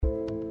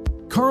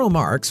Karl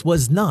Marx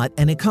was not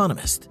an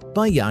economist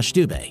by Yash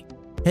Dubey,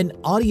 an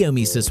audio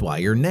Mises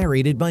Wire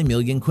narrated by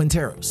Millian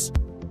Quinteros.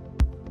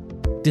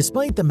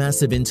 Despite the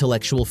massive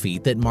intellectual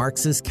feat that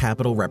Marx's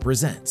Capital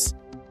represents,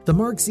 the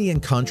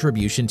Marxian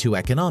contribution to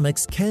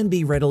economics can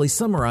be readily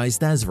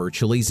summarized as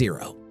virtually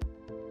zero.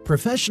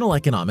 Professional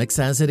economics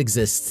as it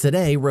exists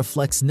today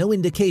reflects no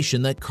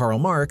indication that Karl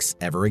Marx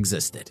ever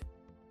existed.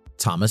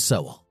 Thomas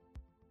Sowell.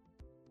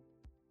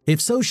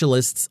 If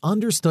socialists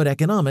understood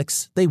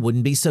economics, they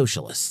wouldn't be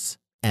socialists.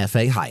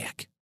 F.A.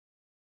 Hayek.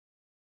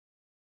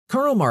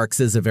 Karl Marx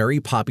is a very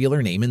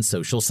popular name in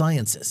social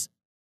sciences.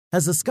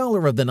 As a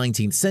scholar of the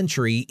 19th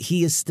century,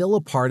 he is still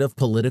a part of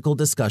political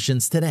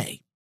discussions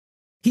today.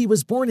 He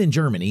was born in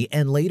Germany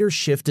and later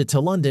shifted to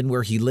London,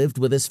 where he lived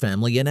with his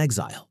family in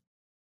exile.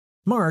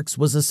 Marx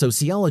was a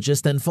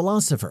sociologist and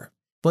philosopher,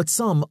 but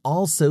some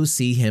also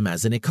see him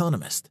as an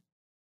economist.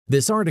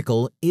 This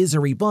article is a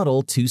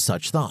rebuttal to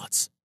such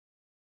thoughts.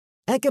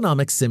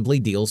 Economics simply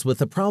deals with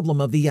the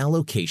problem of the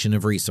allocation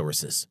of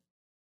resources.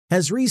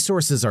 As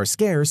resources are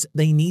scarce,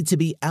 they need to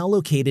be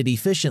allocated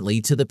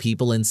efficiently to the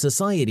people in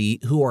society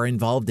who are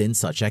involved in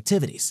such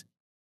activities.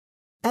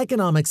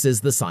 Economics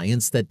is the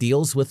science that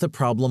deals with the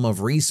problem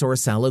of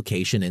resource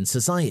allocation in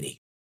society,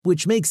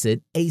 which makes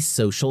it a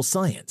social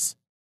science.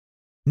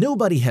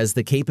 Nobody has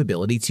the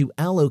capability to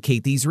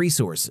allocate these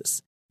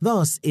resources.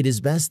 Thus, it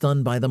is best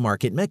done by the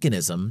market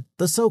mechanism,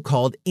 the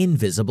so-called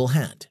invisible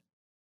hand.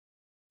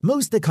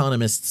 Most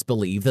economists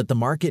believe that the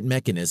market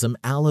mechanism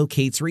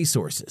allocates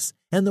resources,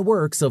 and the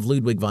works of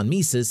Ludwig von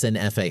Mises and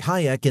F.A.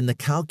 Hayek in the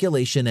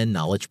calculation and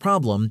knowledge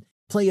problem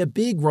play a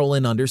big role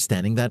in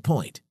understanding that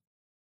point.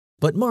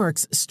 But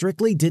Marx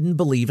strictly didn't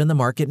believe in the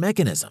market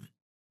mechanism.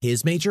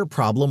 His major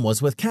problem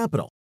was with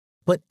capital.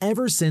 But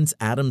ever since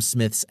Adam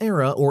Smith's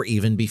era, or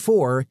even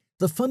before,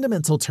 the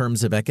fundamental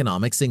terms of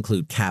economics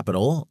include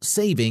capital,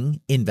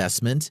 saving,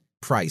 investment,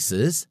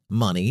 prices,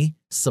 money,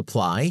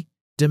 supply,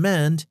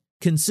 demand,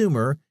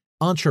 consumer,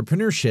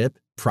 entrepreneurship,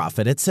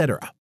 profit,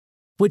 etc.,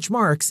 which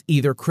Marx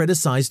either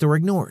criticized or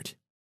ignored.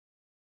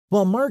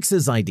 While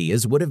Marx's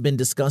ideas would have been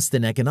discussed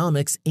in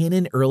economics in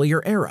an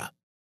earlier era,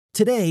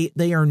 today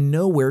they are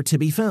nowhere to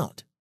be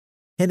found.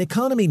 An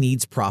economy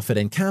needs profit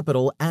and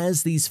capital,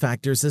 as these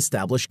factors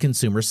establish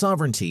consumer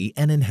sovereignty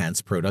and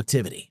enhance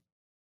productivity.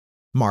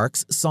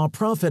 Marx saw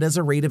profit as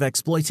a rate of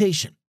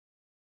exploitation.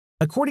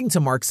 According to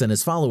Marx and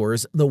his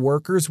followers, the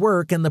workers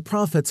work and the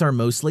profits are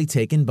mostly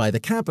taken by the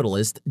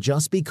capitalist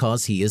just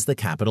because he is the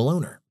capital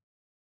owner.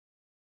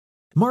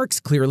 Marx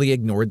clearly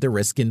ignored the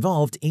risk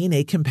involved in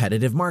a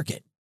competitive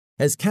market,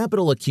 as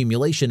capital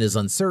accumulation is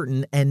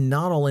uncertain and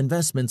not all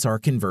investments are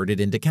converted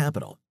into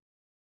capital.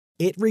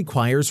 It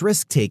requires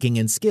risk-taking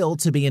and skill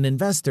to be an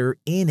investor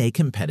in a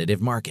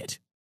competitive market.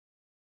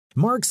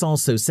 Marx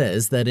also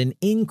says that an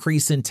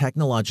increase in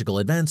technological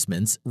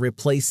advancements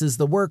replaces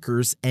the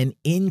workers and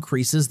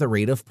increases the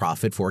rate of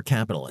profit for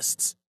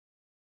capitalists.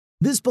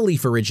 This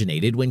belief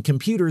originated when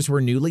computers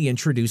were newly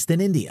introduced in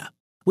India,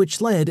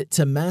 which led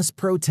to mass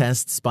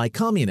protests by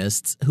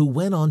communists who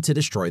went on to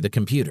destroy the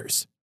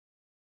computers.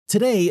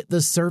 Today,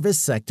 the service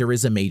sector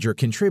is a major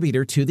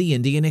contributor to the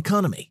Indian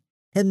economy,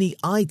 and the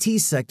IT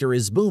sector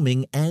is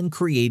booming and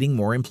creating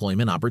more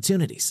employment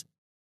opportunities.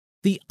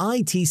 The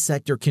IT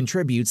sector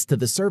contributes to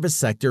the service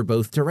sector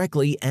both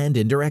directly and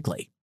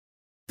indirectly.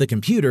 The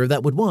computer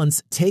that would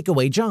once take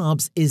away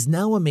jobs is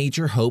now a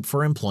major hope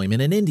for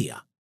employment in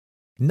India.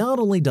 Not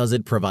only does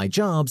it provide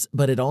jobs,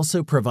 but it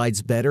also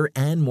provides better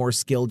and more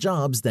skilled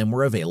jobs than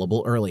were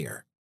available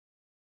earlier.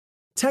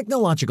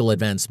 Technological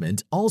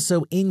advancement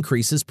also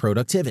increases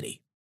productivity.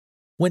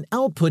 When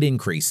output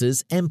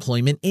increases,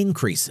 employment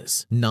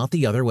increases, not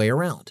the other way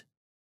around.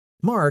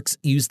 Marx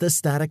used the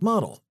static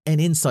model,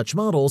 and in such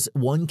models,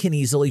 one can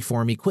easily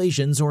form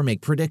equations or make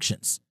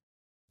predictions.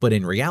 But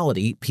in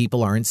reality,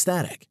 people aren't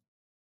static.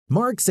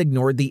 Marx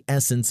ignored the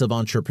essence of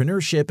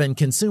entrepreneurship and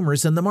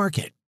consumers in the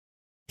market.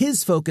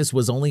 His focus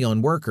was only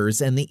on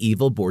workers and the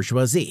evil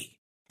bourgeoisie,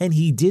 and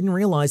he didn't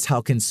realize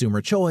how consumer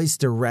choice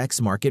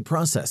directs market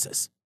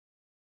processes.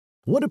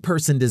 What a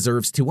person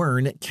deserves to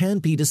earn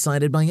can't be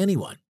decided by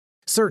anyone,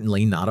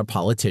 certainly not a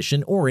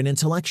politician or an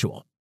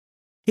intellectual.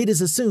 It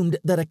is assumed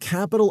that a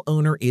capital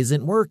owner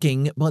isn't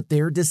working, but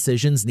their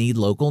decisions need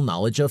local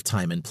knowledge of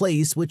time and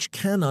place, which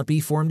cannot be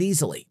formed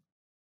easily.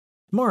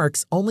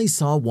 Marx only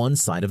saw one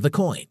side of the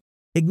coin,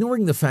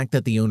 ignoring the fact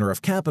that the owner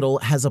of capital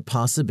has a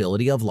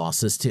possibility of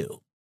losses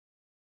too.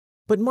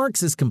 But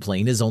Marx's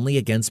complaint is only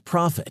against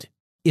profit.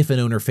 If an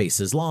owner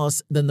faces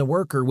loss, then the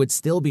worker would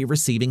still be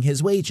receiving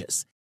his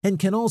wages and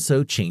can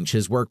also change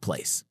his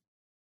workplace.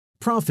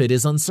 Profit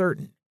is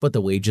uncertain, but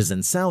the wages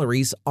and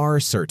salaries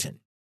are certain.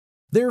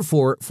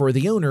 Therefore, for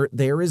the owner,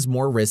 there is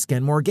more risk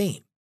and more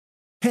gain.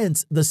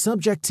 Hence, the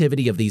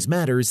subjectivity of these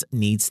matters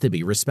needs to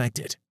be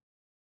respected.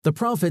 The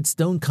profits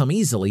don't come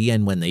easily,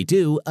 and when they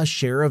do, a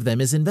share of them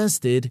is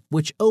invested,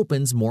 which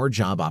opens more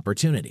job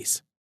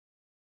opportunities.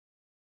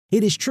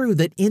 It is true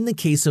that in the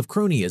case of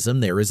cronyism,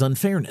 there is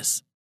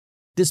unfairness.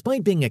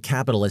 Despite being a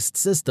capitalist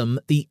system,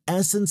 the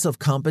essence of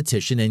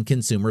competition and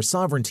consumer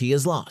sovereignty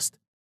is lost.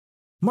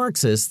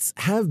 Marxists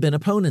have been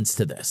opponents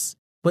to this,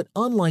 but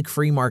unlike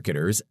free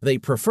marketers, they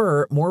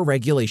prefer more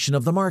regulation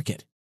of the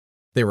market.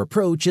 Their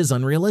approach is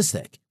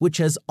unrealistic, which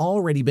has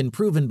already been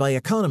proven by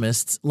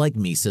economists like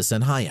Mises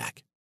and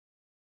Hayek.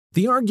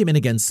 The argument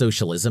against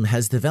socialism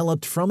has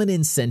developed from an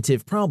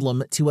incentive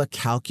problem to a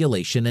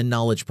calculation and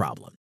knowledge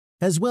problem,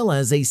 as well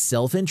as a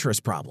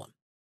self-interest problem.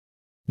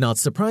 Not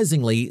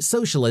surprisingly,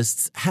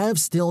 socialists have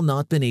still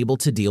not been able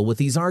to deal with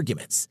these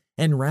arguments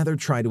and rather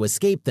try to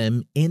escape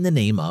them in the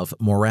name of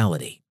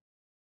morality.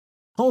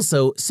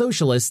 Also,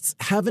 socialists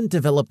haven't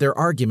developed their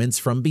arguments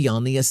from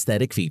beyond the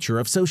aesthetic feature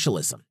of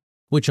socialism,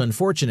 which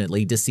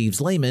unfortunately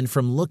deceives laymen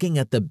from looking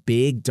at the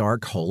big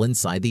dark hole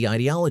inside the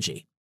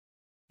ideology.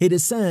 It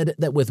is said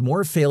that with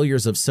more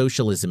failures of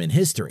socialism in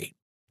history,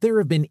 there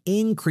have been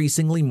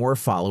increasingly more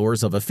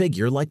followers of a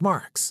figure like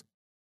Marx.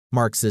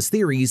 Marx's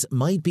theories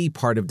might be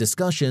part of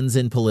discussions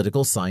in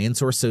political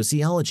science or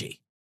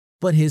sociology,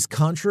 but his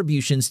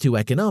contributions to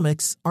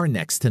economics are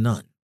next to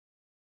none.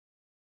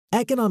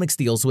 Economics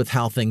deals with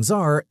how things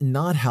are,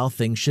 not how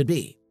things should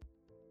be.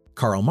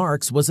 Karl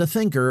Marx was a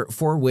thinker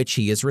for which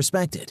he is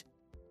respected,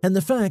 and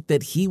the fact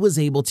that he was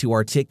able to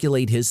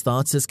articulate his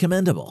thoughts is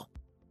commendable.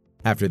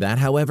 After that,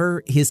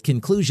 however, his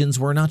conclusions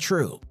were not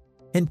true,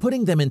 and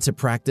putting them into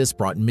practice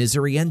brought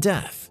misery and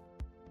death.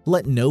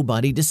 Let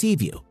nobody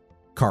deceive you.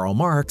 Karl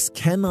Marx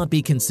cannot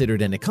be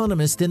considered an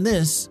economist in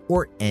this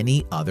or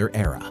any other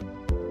era.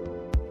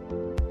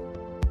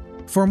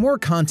 For more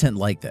content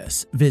like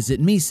this,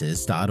 visit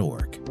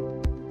Mises.org.